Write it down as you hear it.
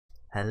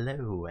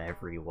Hello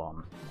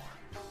everyone.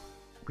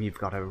 We've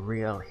got a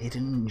real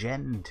hidden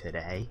gem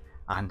today,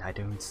 and I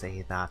don't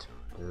say that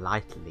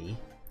lightly.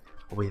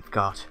 We've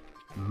got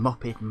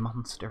Muppet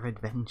Monster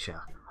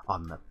Adventure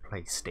on the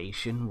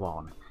PlayStation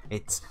 1.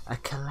 It's a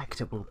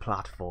collectible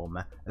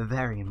platformer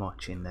very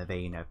much in the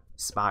vein of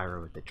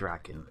Spyro the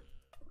Dragon.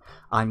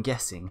 I'm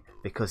guessing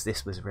because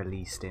this was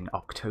released in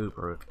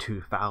October of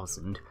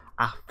 2000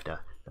 after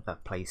the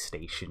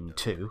PlayStation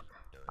 2,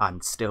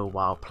 and still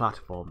while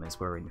platformers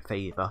were in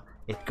favour,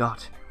 it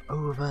got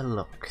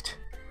overlooked.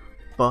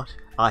 But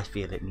I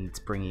feel it needs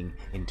bringing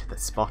into the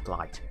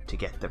spotlight to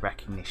get the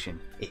recognition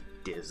it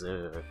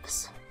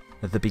deserves.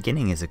 The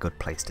beginning is a good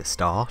place to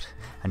start,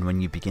 and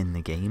when you begin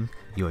the game,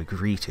 you are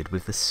greeted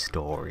with the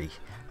story.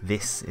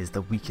 This is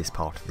the weakest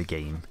part of the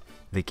game.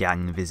 The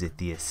gang visit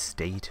the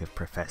estate of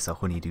Professor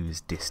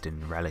Honeydew's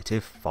distant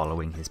relative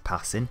following his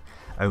passing,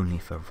 only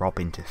for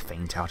Robin to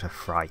faint out of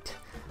fright,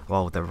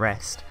 while the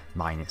rest,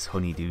 minus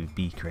Honeydew,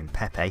 Beaker and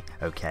Pepe,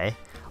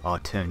 are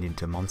turned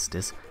into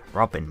monsters.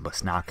 Robin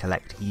must now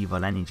collect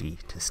evil energy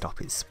to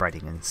stop it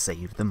spreading and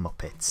save the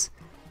Muppets.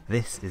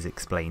 This is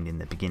explained in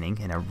the beginning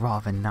in a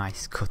rather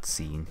nice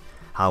cutscene.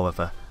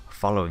 However,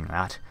 following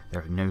that,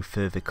 there are no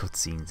further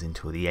cutscenes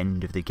until the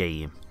end of the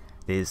game.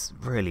 There's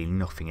really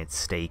nothing at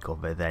stake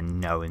other than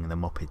knowing the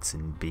Muppets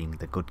and being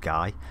the good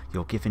guy.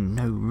 You're given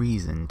no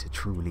reason to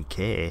truly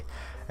care.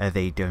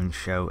 They don't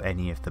show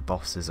any of the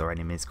bosses or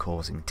enemies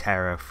causing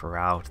terror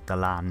throughout the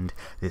land.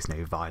 There's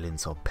no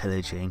violence or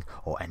pillaging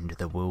or end of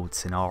the world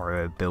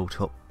scenario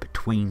built up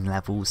between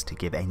levels to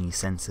give any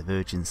sense of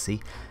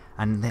urgency.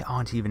 And there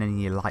aren't even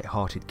any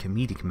light-hearted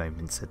comedic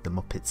moments that the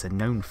Muppets are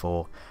known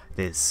for.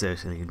 There's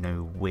certainly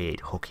no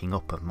weird hooking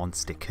up of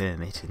Monster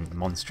Kermit and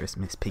Monstrous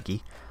Miss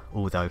Piggy,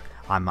 although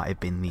I might have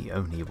been the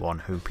only one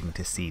hoping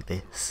to see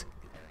this.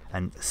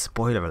 And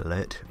spoiler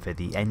alert for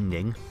the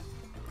ending,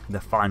 the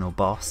final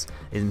boss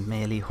is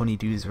merely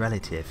Honeydew's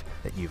relative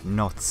that you've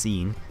not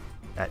seen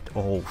at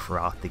all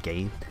throughout the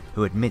game,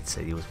 who admits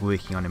that he was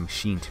working on a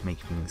machine to make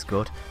things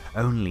good,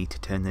 only to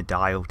turn the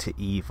dial to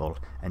evil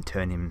and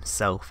turn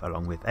himself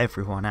along with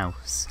everyone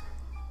else.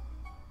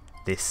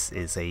 This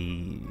is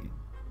a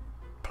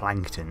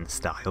Plankton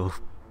style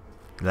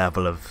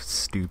level of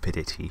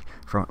stupidity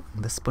from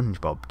the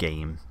SpongeBob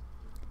game.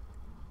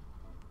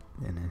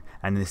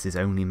 And this is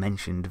only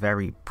mentioned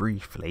very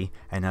briefly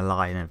in a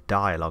line of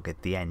dialogue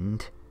at the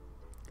end,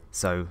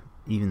 so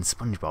even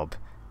SpongeBob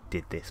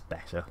did this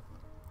better.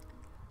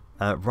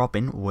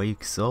 Robin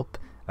wakes up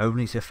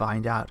only to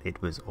find out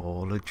it was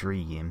all a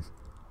dream.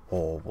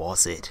 Or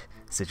was it?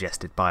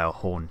 Suggested by a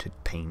haunted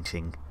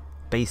painting.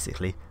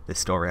 Basically, the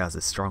story has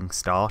a strong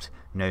start,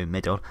 no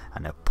middle,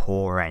 and a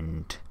poor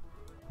end.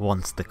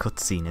 Once the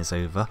cutscene is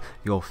over,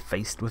 you're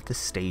faced with the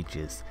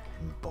stages,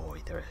 and boy,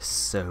 there are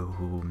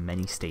so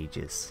many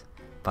stages.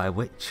 By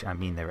which I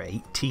mean there are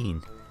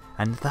 18,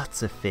 and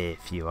that's a fair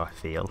few, I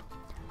feel.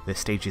 The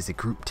stages are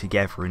grouped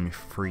together in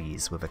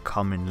threes with a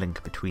common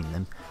link between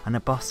them and a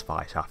boss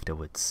fight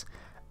afterwards.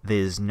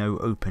 There's no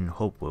open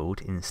hub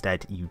world,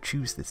 instead you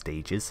choose the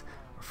stages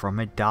from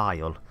a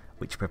dial,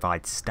 which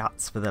provides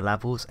stats for the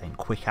levels and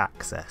quick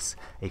access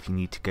if you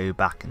need to go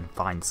back and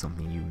find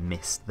something you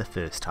missed the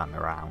first time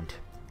around.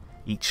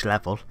 Each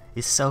level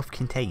is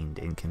self-contained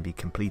and can be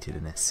completed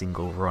in a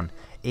single run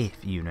if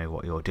you know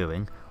what you're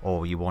doing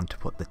or you want to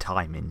put the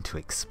time in to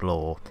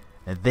explore.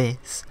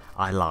 This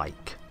I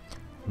like.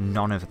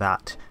 None of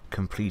that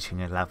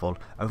completing a level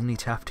only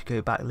to have to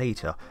go back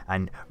later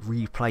and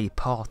replay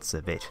parts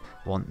of it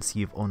once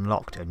you've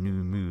unlocked a new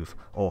move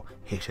or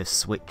hit a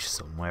switch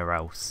somewhere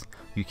else.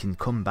 You can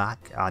come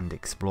back and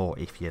explore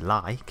if you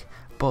like,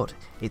 but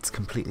it's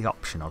completely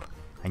optional,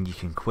 and you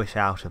can quit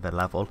out of a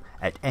level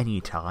at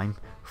any time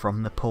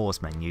from the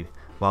pause menu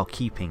while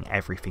keeping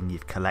everything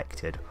you've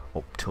collected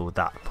up till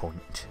that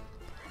point.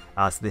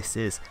 As this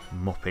is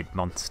Muppet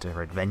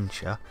Monster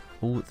Adventure,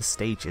 all the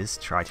stages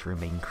try to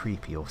remain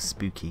creepy or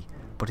spooky,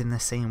 but in the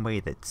same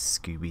way that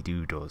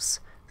Scooby-Doo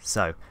does.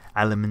 So,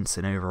 elements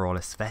and overall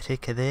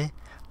aesthetic are there,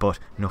 but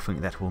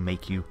nothing that will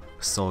make you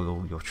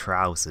soil your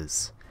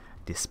trousers.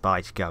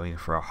 Despite going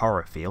for a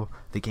horror feel,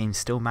 the game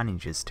still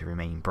manages to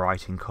remain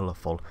bright and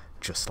colourful,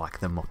 just like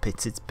the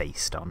Muppets it's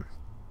based on.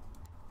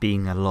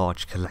 Being a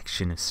large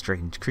collection of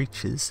strange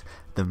creatures,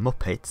 the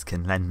Muppets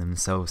can lend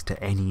themselves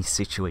to any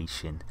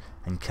situation,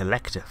 and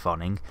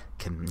collectophoning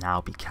can now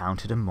be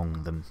counted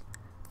among them.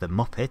 The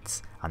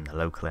Muppets, and the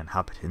local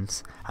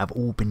inhabitants, have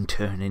all been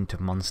turned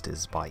into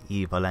monsters by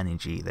evil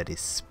energy that is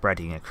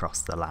spreading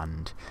across the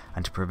land,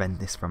 and to prevent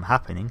this from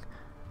happening,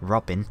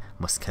 Robin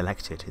must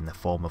collect it in the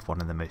form of one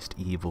of the most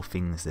evil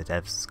things that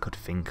devs could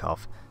think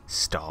of,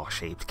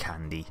 star-shaped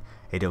candy.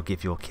 It'll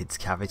give your kids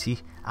cavity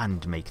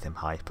and make them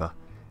hyper,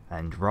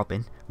 and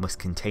Robin must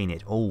contain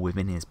it all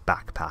within his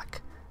backpack.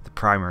 The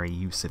primary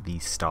use of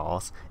these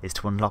stars is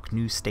to unlock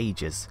new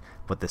stages,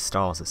 but the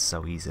stars are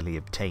so easily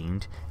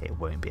obtained it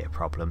won't be a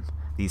problem.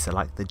 These are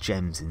like the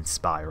gems in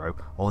Spyro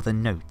or the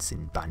notes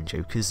in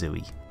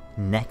Banjo-Kazooie.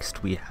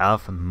 Next we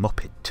have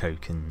Muppet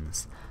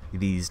tokens.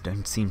 These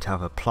don't seem to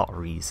have a plot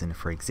reason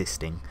for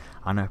existing,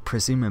 and are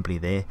presumably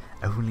there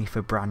only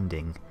for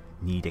branding.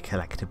 Need a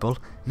collectible?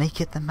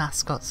 Make it the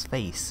mascot's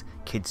face.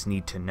 Kids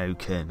need to know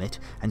Kermit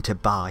and to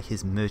buy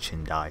his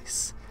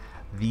merchandise.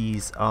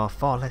 These are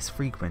far less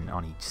frequent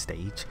on each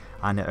stage,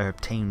 and are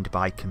obtained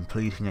by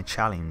completing a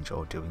challenge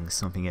or doing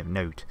something of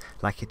note,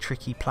 like a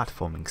tricky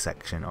platforming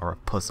section or a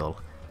puzzle.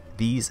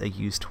 These are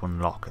used to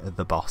unlock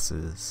the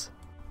bosses.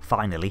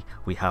 Finally,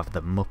 we have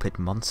the Muppet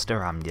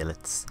Monster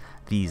Amulets.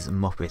 These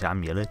Muppet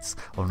Amulets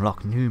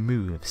unlock new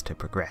moves to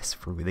progress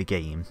through the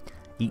game.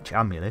 Each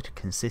amulet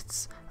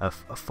consists of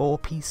 4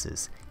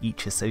 pieces,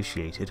 each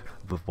associated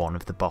with one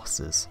of the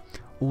bosses.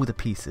 All the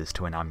pieces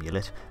to an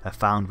amulet are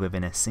found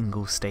within a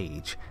single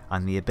stage,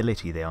 and the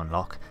ability they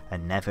unlock are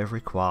never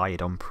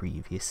required on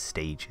previous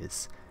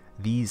stages.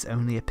 These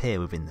only appear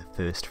within the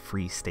first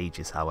 3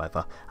 stages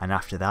however, and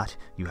after that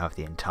you have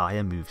the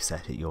entire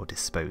moveset at your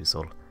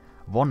disposal.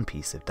 One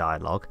piece of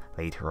dialogue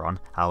later on,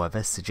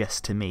 however, suggests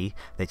to me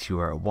that you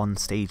are at one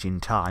stage in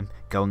time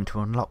going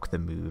to unlock the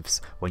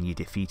moves when you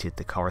defeated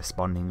the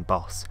corresponding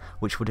boss,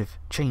 which would have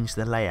changed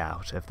the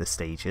layout of the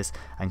stages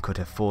and could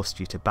have forced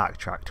you to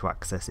backtrack to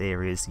access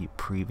areas you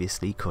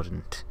previously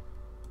couldn't.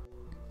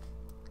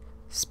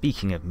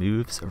 Speaking of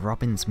moves,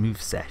 Robin's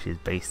moveset is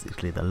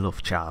basically the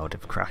love child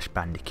of Crash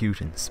Bandicoot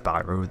and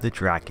Spyro the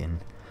Dragon.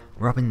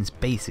 Robin's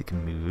basic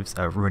moves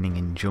are running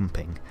and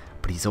jumping,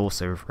 but he's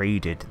also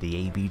raided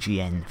the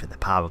ABGN for the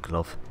Power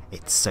Glove,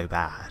 It's So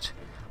Bad,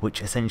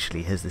 which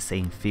essentially has the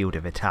same field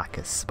of attack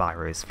as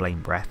Spyro's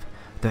Flame Breath,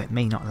 though it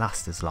may not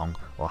last as long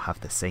or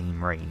have the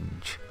same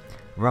range.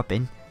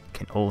 Robin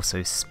can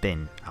also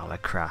spin a la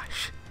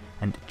Crash,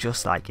 and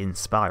just like in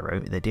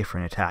Spyro, the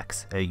different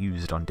attacks are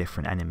used on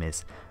different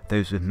enemies.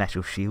 Those with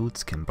metal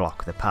shields can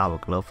block the Power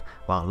Glove,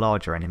 while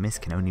larger enemies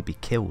can only be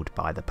killed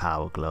by the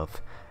Power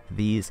Glove.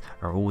 These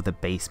are all the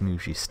base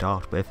moves you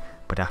start with,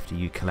 but after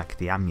you collect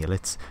the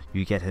amulets,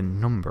 you get a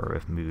number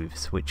of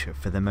moves which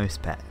for the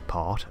most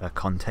part are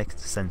context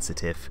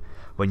sensitive.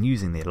 When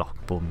using the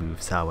unlockable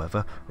moves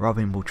however,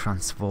 Robin will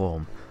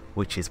transform,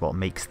 which is what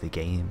makes the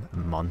game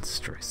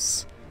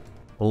monstrous.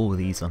 All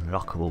these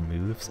unlockable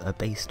moves are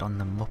based on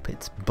the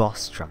Muppets'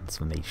 boss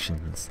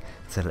transformations,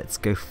 so let's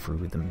go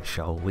through them,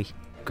 shall we?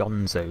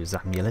 Gonzo's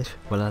amulet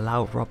will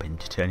allow Robin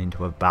to turn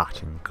into a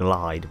bat and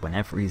glide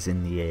whenever he's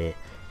in the air.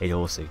 It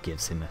also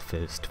gives him a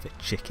thirst for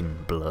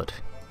chicken blood.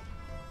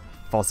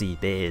 Fozzie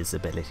Bear's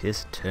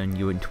abilities turn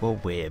you into a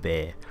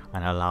werebear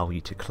and allow you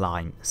to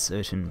climb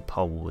certain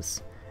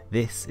poles.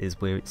 This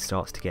is where it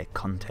starts to get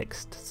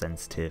context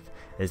sensitive,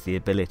 as the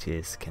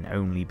abilities can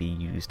only be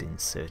used in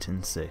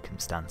certain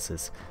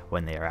circumstances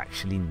when they are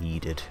actually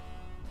needed.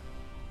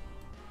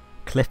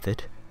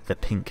 Clifford, the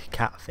pink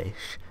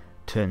catfish,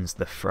 turns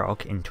the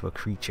frog into a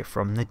creature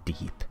from the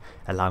deep,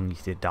 allowing you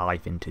to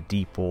dive into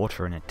deep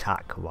water and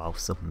attack while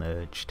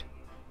submerged.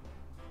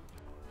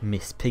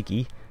 Miss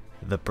Piggy,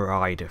 the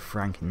bride of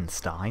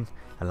Frankenstein,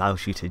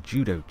 allows you to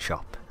judo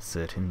chop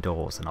certain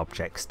doors and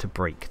objects to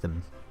break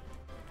them.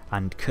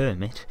 And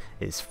Kermit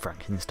is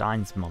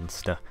Frankenstein's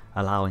monster,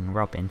 allowing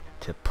Robin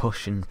to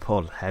push and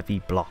pull heavy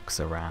blocks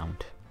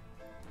around.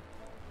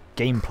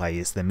 Gameplay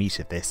is the meat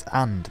of this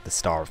and the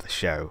star of the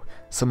show.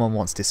 Someone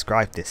once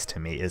described this to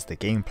me as the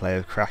gameplay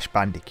of Crash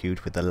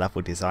Bandicoot with the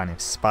level design of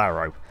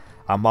Spyro,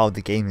 and while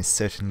the game is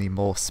certainly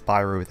more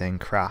Spyro than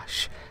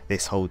Crash,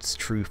 this holds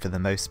true for the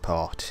most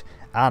part,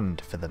 and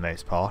for the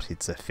most part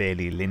it's a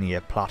fairly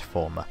linear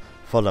platformer,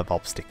 full of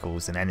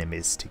obstacles and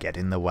enemies to get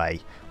in the way,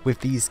 with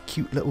these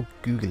cute little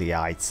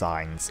googly-eyed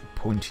signs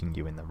pointing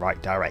you in the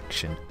right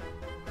direction.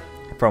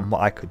 From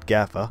what I could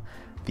gather,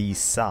 these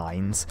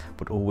signs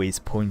would always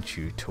point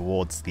you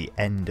towards the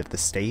end of the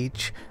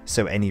stage,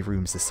 so any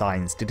rooms the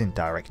signs didn't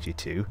direct you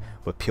to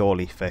were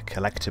purely for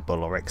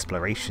collectible or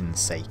exploration's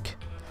sake.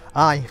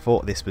 I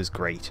thought this was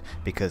great,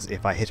 because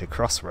if I hit a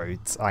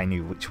crossroads I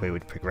knew which way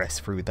would progress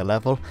through the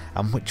level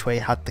and which way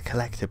had the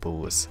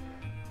collectibles.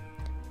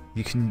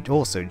 You can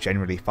also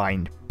generally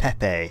find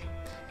Pepe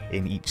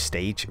in each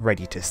stage,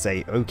 ready to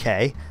say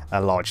OK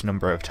a large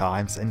number of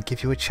times and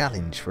give you a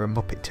challenge for a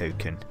Muppet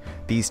token.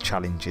 These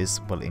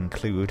challenges will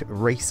include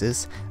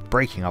races,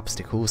 breaking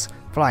obstacles,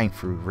 flying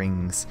through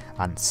rings,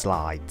 and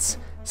slides.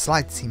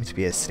 Slides seem to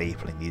be a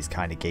staple in these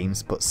kind of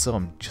games, but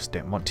some just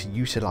don't want to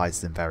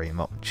utilise them very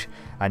much,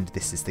 and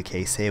this is the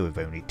case here with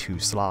only 2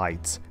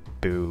 slides.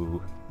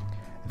 Boo.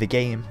 The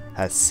game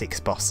has 6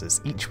 bosses,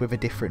 each with a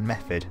different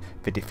method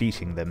for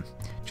defeating them.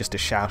 Just a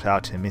shout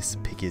out to Miss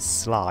Piggy's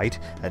slide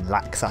and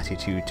lax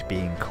attitude to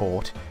being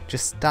caught,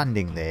 just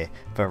standing there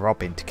for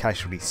Robin to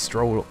casually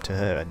stroll up to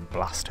her and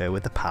blast her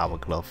with the Power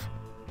Glove.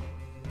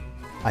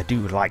 I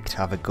do like to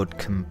have a good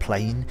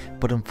complain,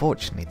 but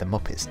unfortunately the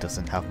Muppets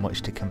doesn't have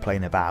much to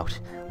complain about.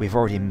 We've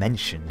already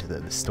mentioned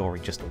that the story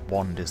just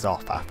wanders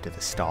off after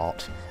the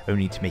start,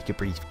 only to make a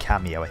brief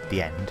cameo at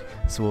the end,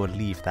 so we'll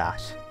leave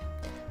that.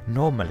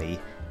 Normally,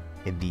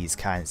 in these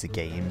kinds of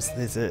games,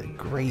 there's a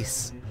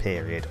grace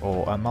period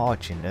or a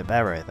margin of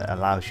error that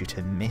allows you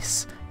to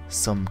miss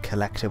some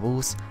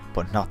collectibles,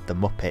 but not the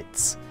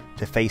Muppets.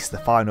 To face the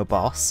final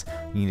boss,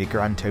 you need a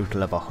grand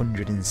total of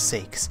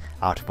 106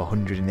 out of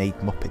 108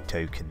 Muppet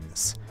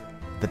tokens.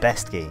 The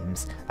best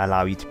games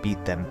allow you to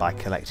beat them by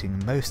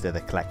collecting most of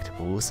the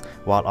collectibles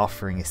while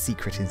offering a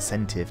secret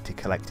incentive to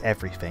collect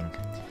everything,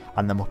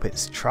 and the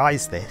Muppets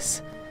tries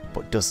this,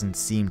 but doesn't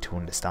seem to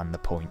understand the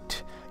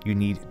point. You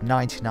need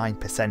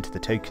 99% of the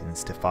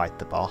tokens to fight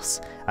the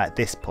boss. At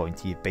this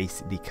point you've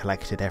basically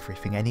collected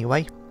everything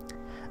anyway.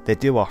 They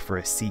do offer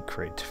a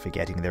secret for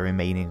getting the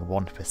remaining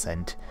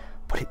 1%,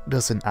 but it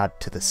doesn't add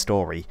to the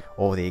story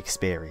or the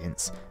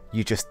experience.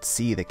 You just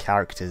see the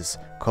characters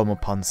come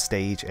up on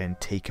stage and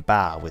take a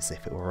bow as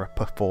if it were a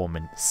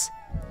performance.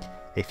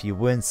 If you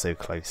weren't so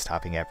close to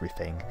having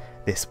everything,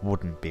 this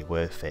wouldn't be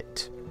worth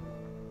it.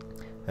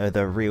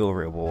 The real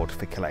reward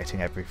for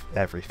collecting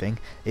everything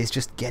is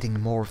just getting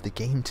more of the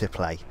game to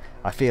play.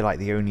 I feel like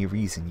the only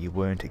reason you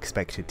weren't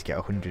expected to get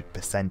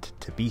 100%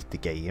 to beat the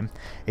game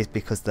is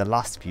because the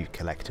last few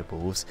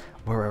collectibles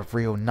were a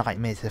real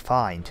nightmare to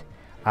find,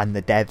 and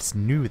the devs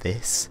knew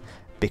this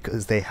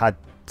because they had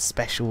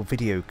special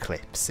video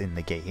clips in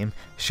the game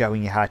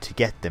showing you how to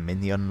get them in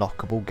the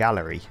unlockable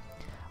gallery.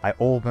 I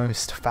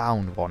almost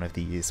found one of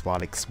these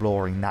while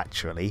exploring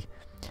naturally,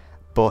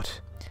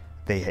 but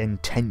they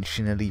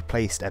intentionally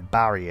placed a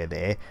barrier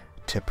there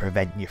to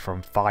prevent you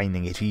from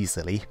finding it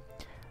easily.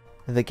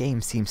 The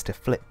game seems to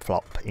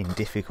flip-flop in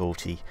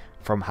difficulty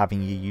from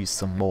having you use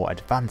some more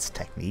advanced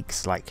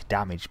techniques like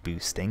damage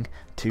boosting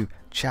to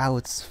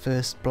Child's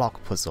first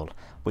block puzzle,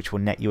 which will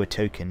net you a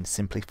token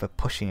simply for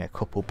pushing a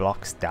couple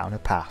blocks down a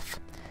path.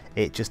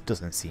 It just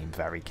doesn't seem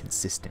very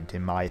consistent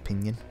in my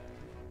opinion.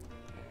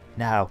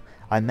 Now,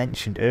 I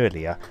mentioned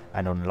earlier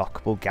an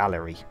unlockable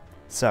gallery.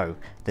 So,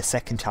 the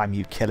second time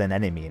you kill an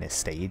enemy in a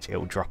stage, it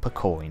will drop a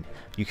coin.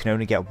 You can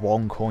only get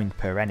 1 coin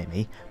per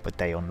enemy, but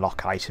they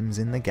unlock items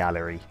in the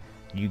gallery.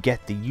 You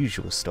get the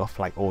usual stuff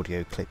like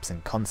audio clips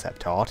and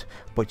concept art,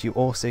 but you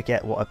also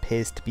get what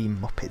appears to be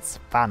Muppets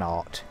fan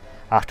art.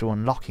 After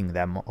unlocking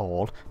them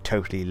all,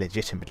 totally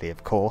legitimately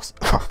of course,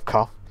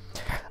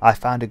 I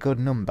found a good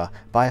number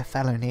by a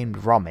fellow named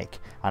Romic,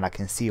 and I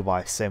can see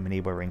why so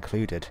many were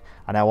included,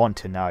 and I want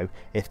to know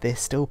if they're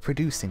still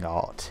producing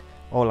art.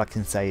 All I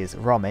can say is,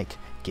 Romic,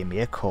 give me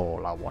a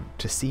call, I want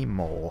to see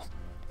more.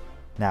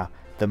 Now,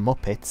 the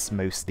Muppets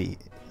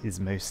is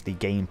mostly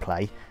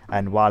gameplay,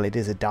 and while it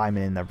is a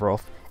diamond in the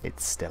rough,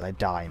 it's still a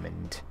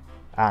diamond.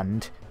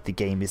 And the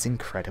game is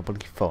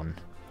incredibly fun.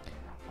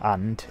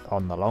 And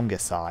on the longer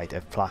side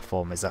of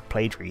platformers I've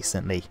played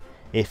recently,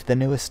 if the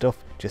newer stuff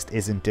just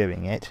isn't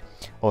doing it,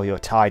 or you're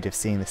tired of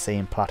seeing the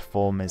same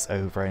platformers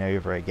over and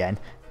over again,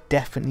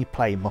 definitely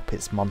play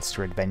Muppet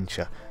Monster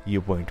Adventure,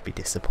 you won't be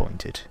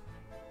disappointed.